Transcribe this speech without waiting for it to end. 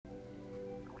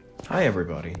Hi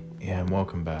everybody, and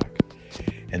welcome back.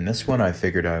 In this one I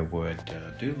figured I would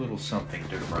do a little something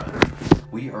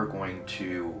different. We are going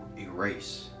to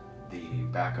erase the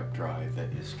backup drive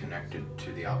that is connected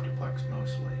to the Optiplex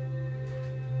mostly.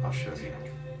 I'll show you.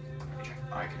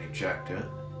 I can eject it.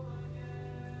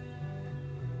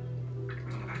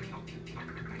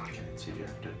 It's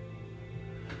ejected.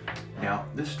 Now,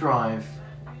 this drive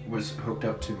was hooked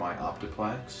up to my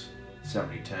Optiplex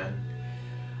 7010.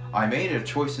 I made a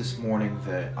choice this morning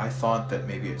that I thought that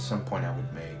maybe at some point I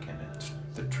would make, and it's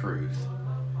the truth.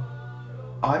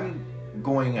 I'm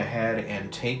going ahead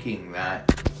and taking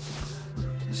that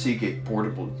Seagate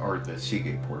portable,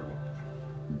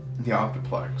 the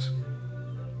Optiplex,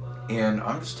 and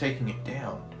I'm just taking it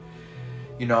down.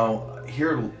 You know,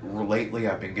 here lately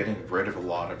I've been getting rid of a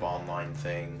lot of online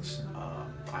things.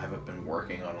 I haven't been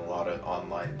working on a lot of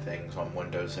online things on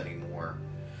Windows anymore.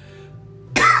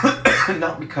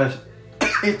 Not because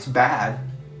it's bad.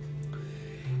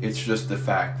 It's just the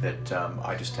fact that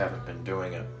I just haven't been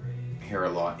doing it here a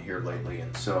lot here lately.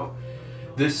 And so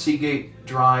this Seagate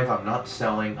drive I'm not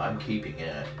selling. I'm keeping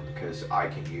it because I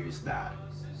can use that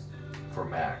for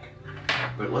Mac.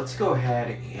 But let's go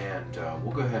ahead and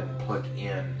we'll go ahead and plug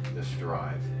in this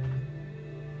drive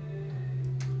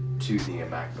to the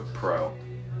MacBook Pro.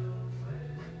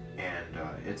 And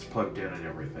it's plugged in and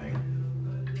everything.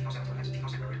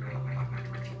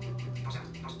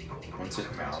 Once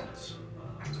it mounts,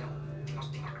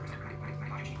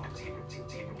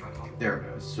 there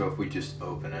it is. So if we just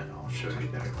open it, I'll show you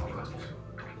that it works.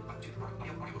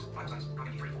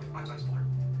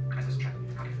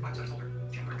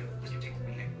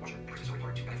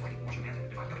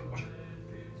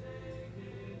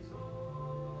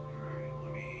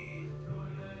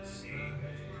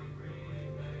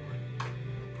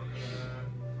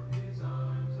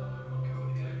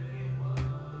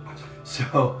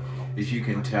 So, as you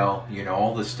can tell, you know,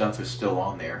 all this stuff is still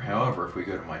on there. However, if we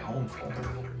go to my home folder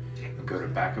and go to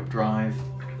backup drive,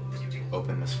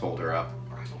 open this folder up,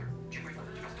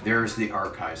 there's the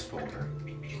archives folder.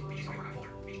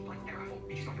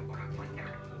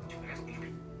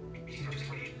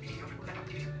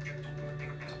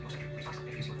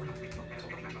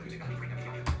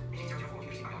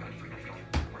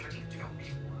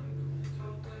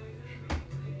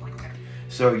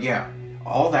 So yeah,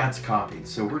 all that's copied.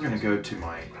 So we're going to go to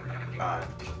my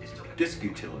disk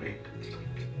utility,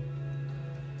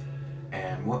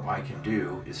 and what I can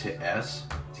do is hit S.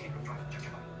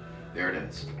 There it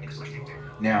is.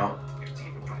 Now,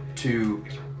 to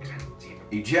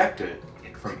eject it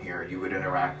from here, you would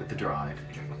interact with the drive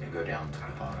and go down to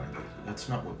the bottom. But that's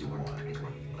not what we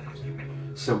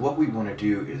want. So what we want to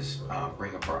do is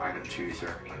bring up our item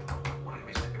chooser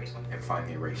and find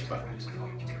the erase button.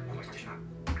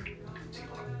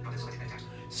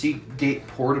 Seagate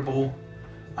portable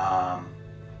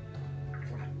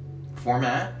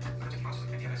format.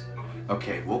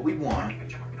 Okay, what we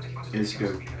want is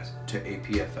go to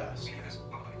APFS.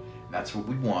 That's what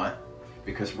we want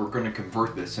because we're going to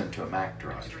convert this into a Mac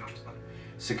drive.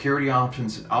 Security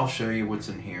options, I'll show you what's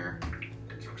in here.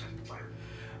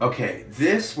 Okay,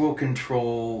 this will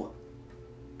control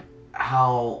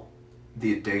how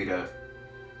the data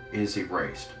is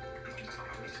erased.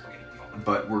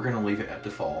 But we're going to leave it at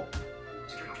default,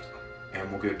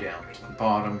 and we'll go down to the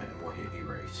bottom and we'll hit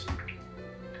erase.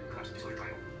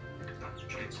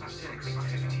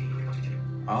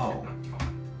 Oh.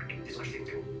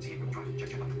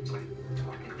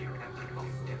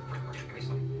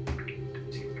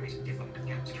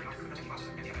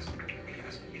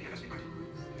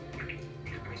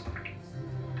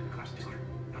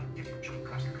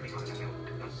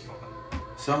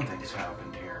 Something's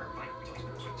happened here.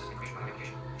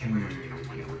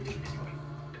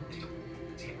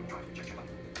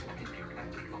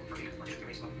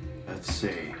 Let's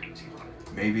see.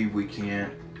 Maybe we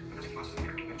can't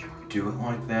do it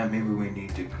like that. Maybe we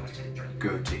need to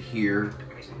go to here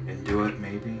and do it,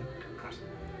 maybe.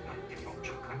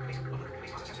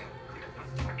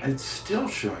 It's still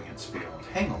showing its failed.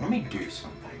 Hang on, let me do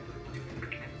something.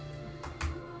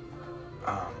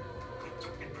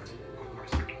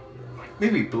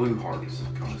 Maybe Blue Harvest is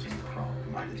causing a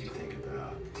problem. I didn't think of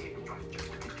that.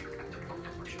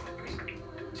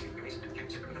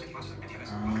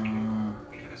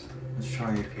 Let's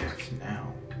try APFS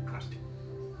now.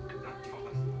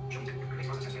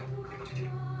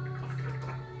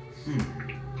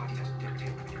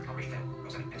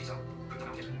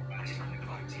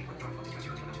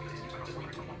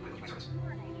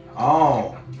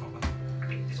 Oh.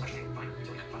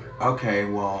 Okay,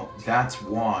 well, that's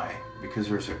why. Because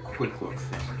there's a quick look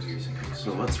thing we're using it.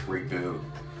 So let's reboot.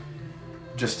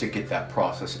 just to get that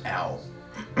process out.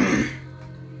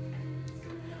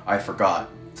 I forgot.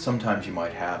 Sometimes you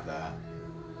might have that.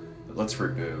 But let's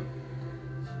reboot.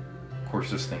 Of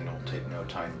course, this thing don't take no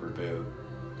time to reboot.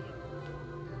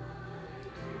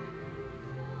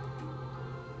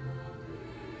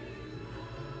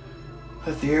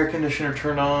 Let the air conditioner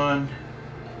turn on.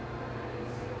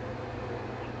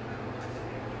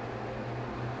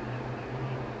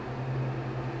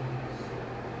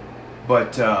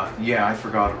 But, yeah, I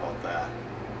forgot about that.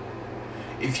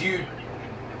 If you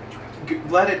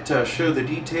let it show the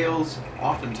details,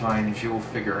 oftentimes you'll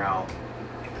figure out,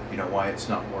 you know, why it's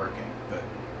not working. But,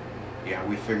 yeah,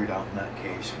 we figured out in that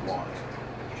case why.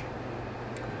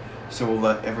 So we'll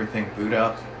let everything boot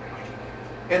up.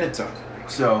 And it's up.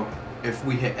 So, if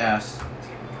we hit S,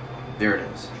 there it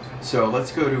is. So,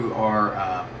 let's go to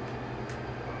our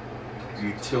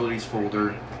utilities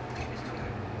folder.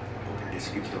 Open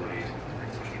disk utilities.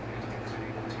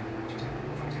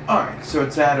 Alright, so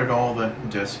it's added all the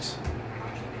disks.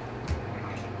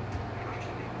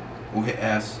 We'll hit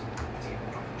S.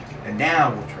 And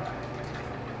now we'll try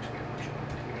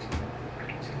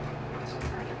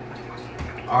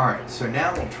it. Alright, so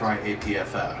now we'll try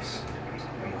APFS.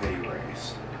 And we'll hit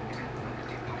erase.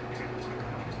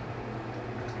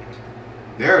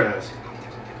 There it is.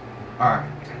 Alright.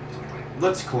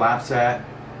 Let's collapse that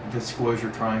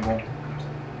disclosure triangle.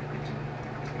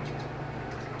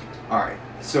 Alright.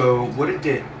 So, what it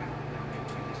did...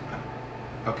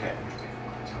 Okay.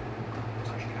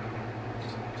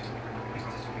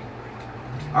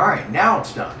 Alright, now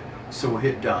it's done. So we'll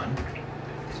hit done.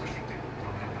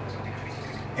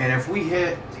 And if we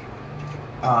hit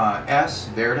S,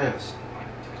 there it is.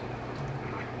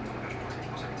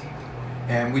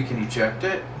 And we can eject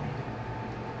it.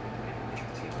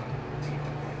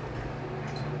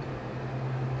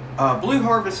 Blue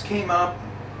Harvest came up.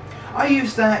 I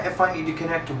use that if I need to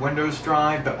connect to Windows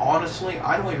Drive, but honestly,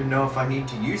 I don't even know if I need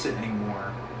to use it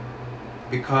anymore.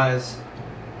 Because,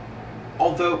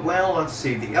 although, well, let's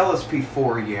see, the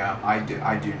LSP4, yeah, I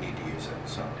do need to use it,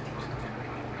 so.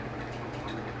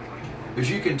 As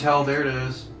you can tell, there it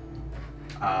is.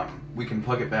 We can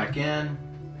plug it back in.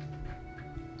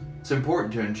 It's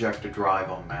important to inject a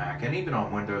drive on Mac, and even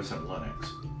on Windows and Linux.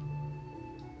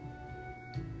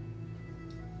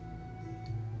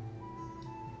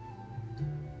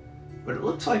 But it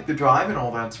looks like the drive and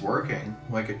all that's working,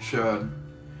 like it should.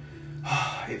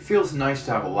 It feels nice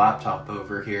to have a laptop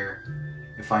over here,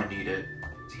 if I need it.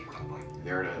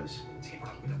 There it is.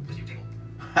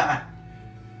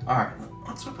 Alright,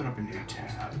 let's open up a new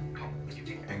tab,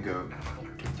 and go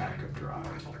to Backup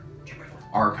Drive.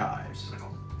 Archives.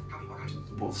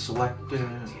 We'll select it,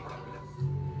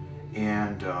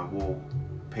 and we'll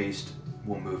paste,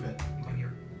 we'll move it.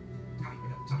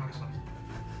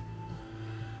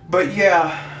 But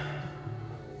yeah,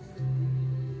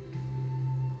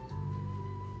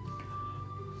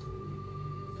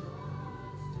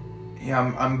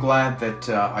 I'm glad that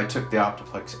I took the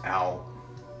Optiplex out.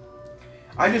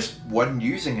 I just wasn't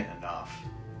using it enough.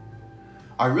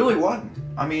 I really wasn't.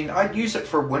 I mean, I'd use it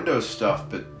for Windows stuff,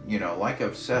 but, you know, like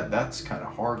I've said, that's kind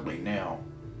of hardly now.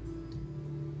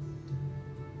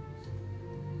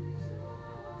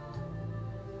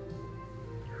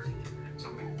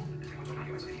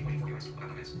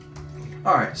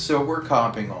 Alright, so we're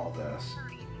copying all this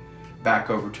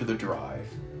back over to the drive.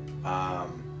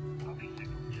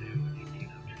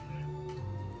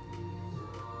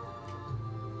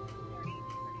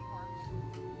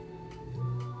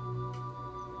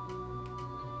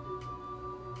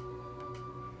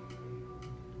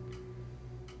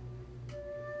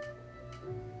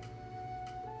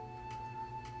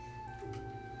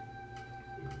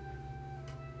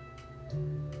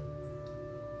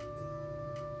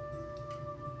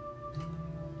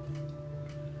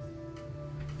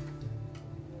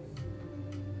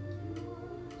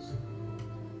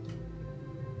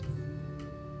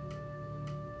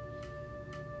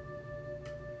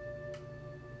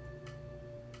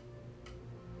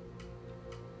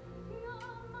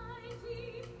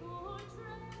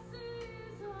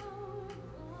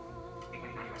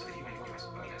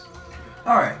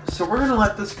 Alright, so we're going to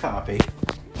let this copy.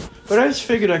 But I just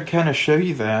figured I'd kind of show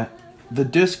you that the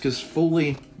disk is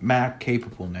fully Mac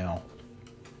capable now.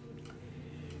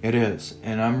 It is,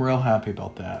 and I'm real happy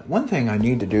about that. One thing I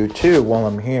need to do too while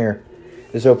I'm here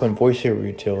is open VoiceOver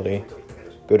Utility.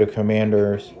 Go to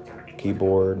Commanders,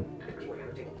 Keyboard.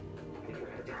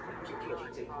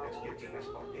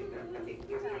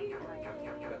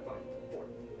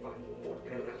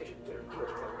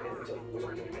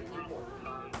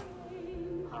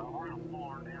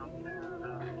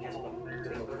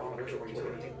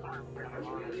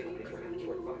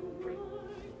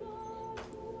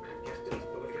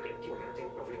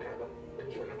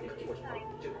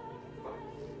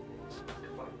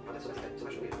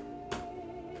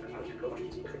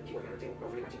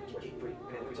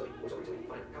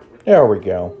 There we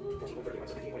go.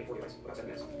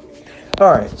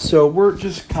 Alright, so we're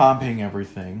just copying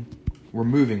everything. We're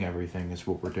moving everything is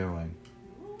what we're doing.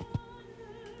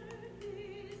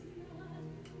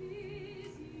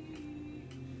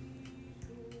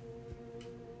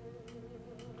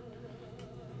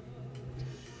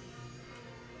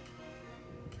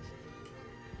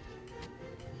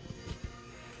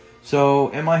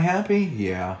 So, am I happy?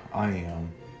 Yeah, I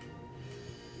am.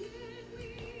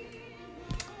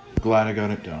 Glad I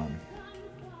got it done.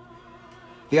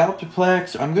 The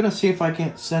Optiplex, I'm going to see if I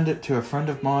can't send it to a friend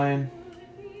of mine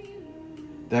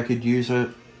that could use it.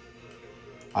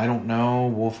 I don't know.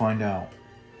 We'll find out.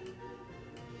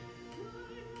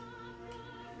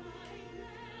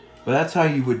 But that's how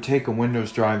you would take a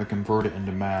Windows drive and convert it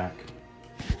into Mac.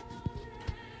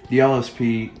 The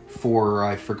LSP4,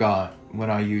 I forgot. When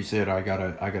I use it, I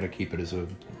gotta keep it as a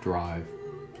drive.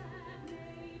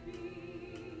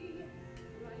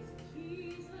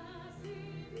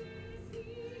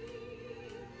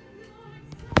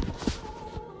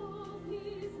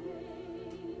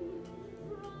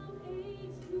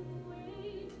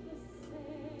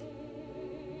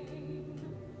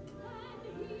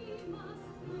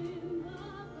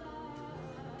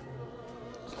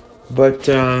 But,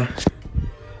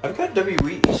 I've got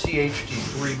WEC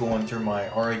HD3 going through my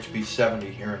RHB70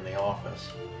 here in the office.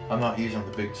 I'm not using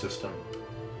the big system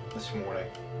this morning.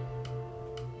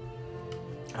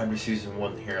 I'm just using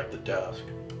one here at the desk.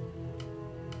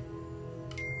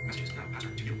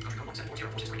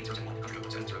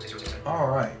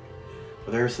 Alright.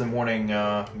 So there's the morning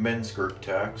men's group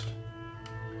text.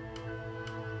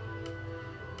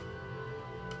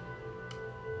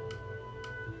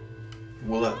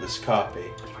 We'll let this copy.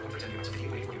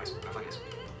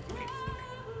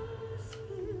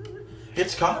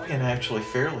 It's copying actually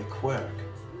fairly quick.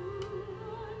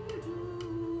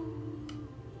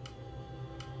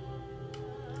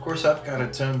 Of course, I've got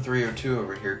its own 302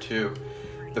 over here too.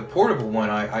 The portable one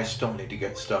I still need to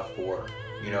get stuff for.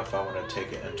 You know, if I want to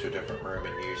take it into a different room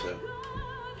and use it.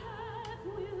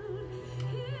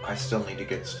 I still need to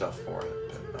get stuff for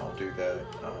it, but I'll do that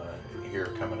here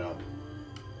coming up.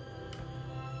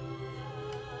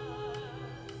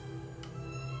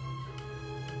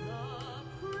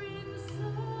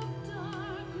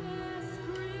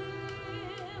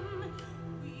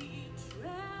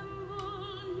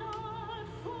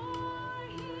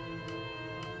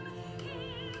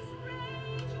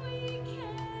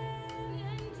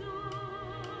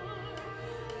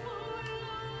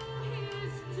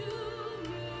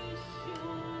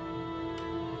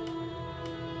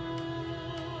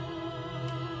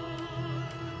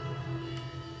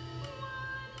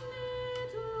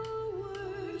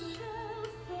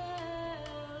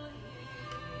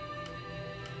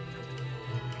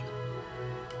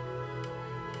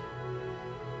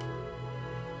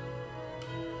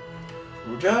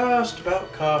 We're just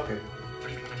about copied.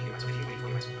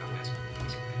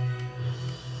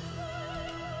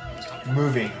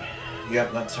 Moving.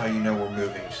 Yep, that's how you know we're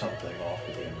moving something off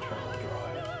of the internal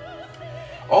drive.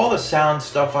 All the sound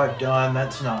stuff I've done,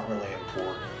 that's not really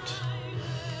important.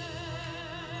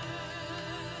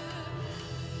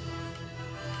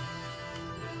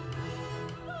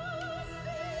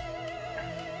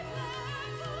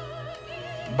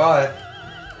 But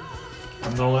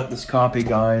I'm gonna let this copy,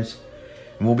 guys,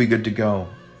 and we'll be good to go.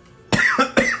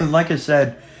 Like I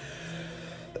said,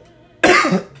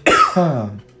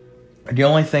 the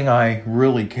only thing I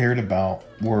really cared about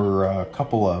were a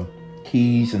couple of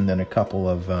keys and then a couple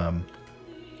of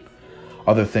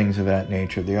other things of that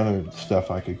nature. The other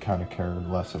stuff I could kind of care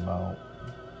less about.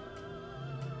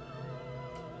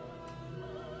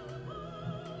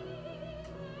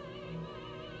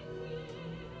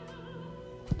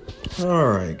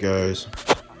 Alright, guys.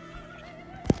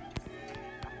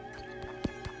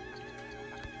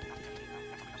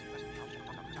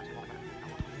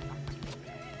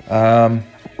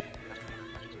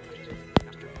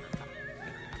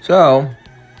 So,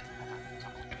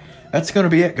 that's going to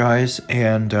be it, guys,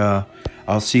 and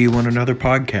I'll see you on another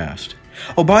podcast.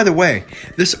 Oh, by the way,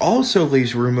 this also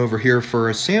leaves room over here for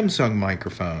a Samsung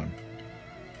microphone.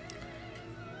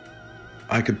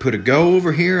 I could put a Go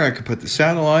over here, I could put the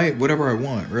satellite, whatever I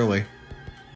want, really.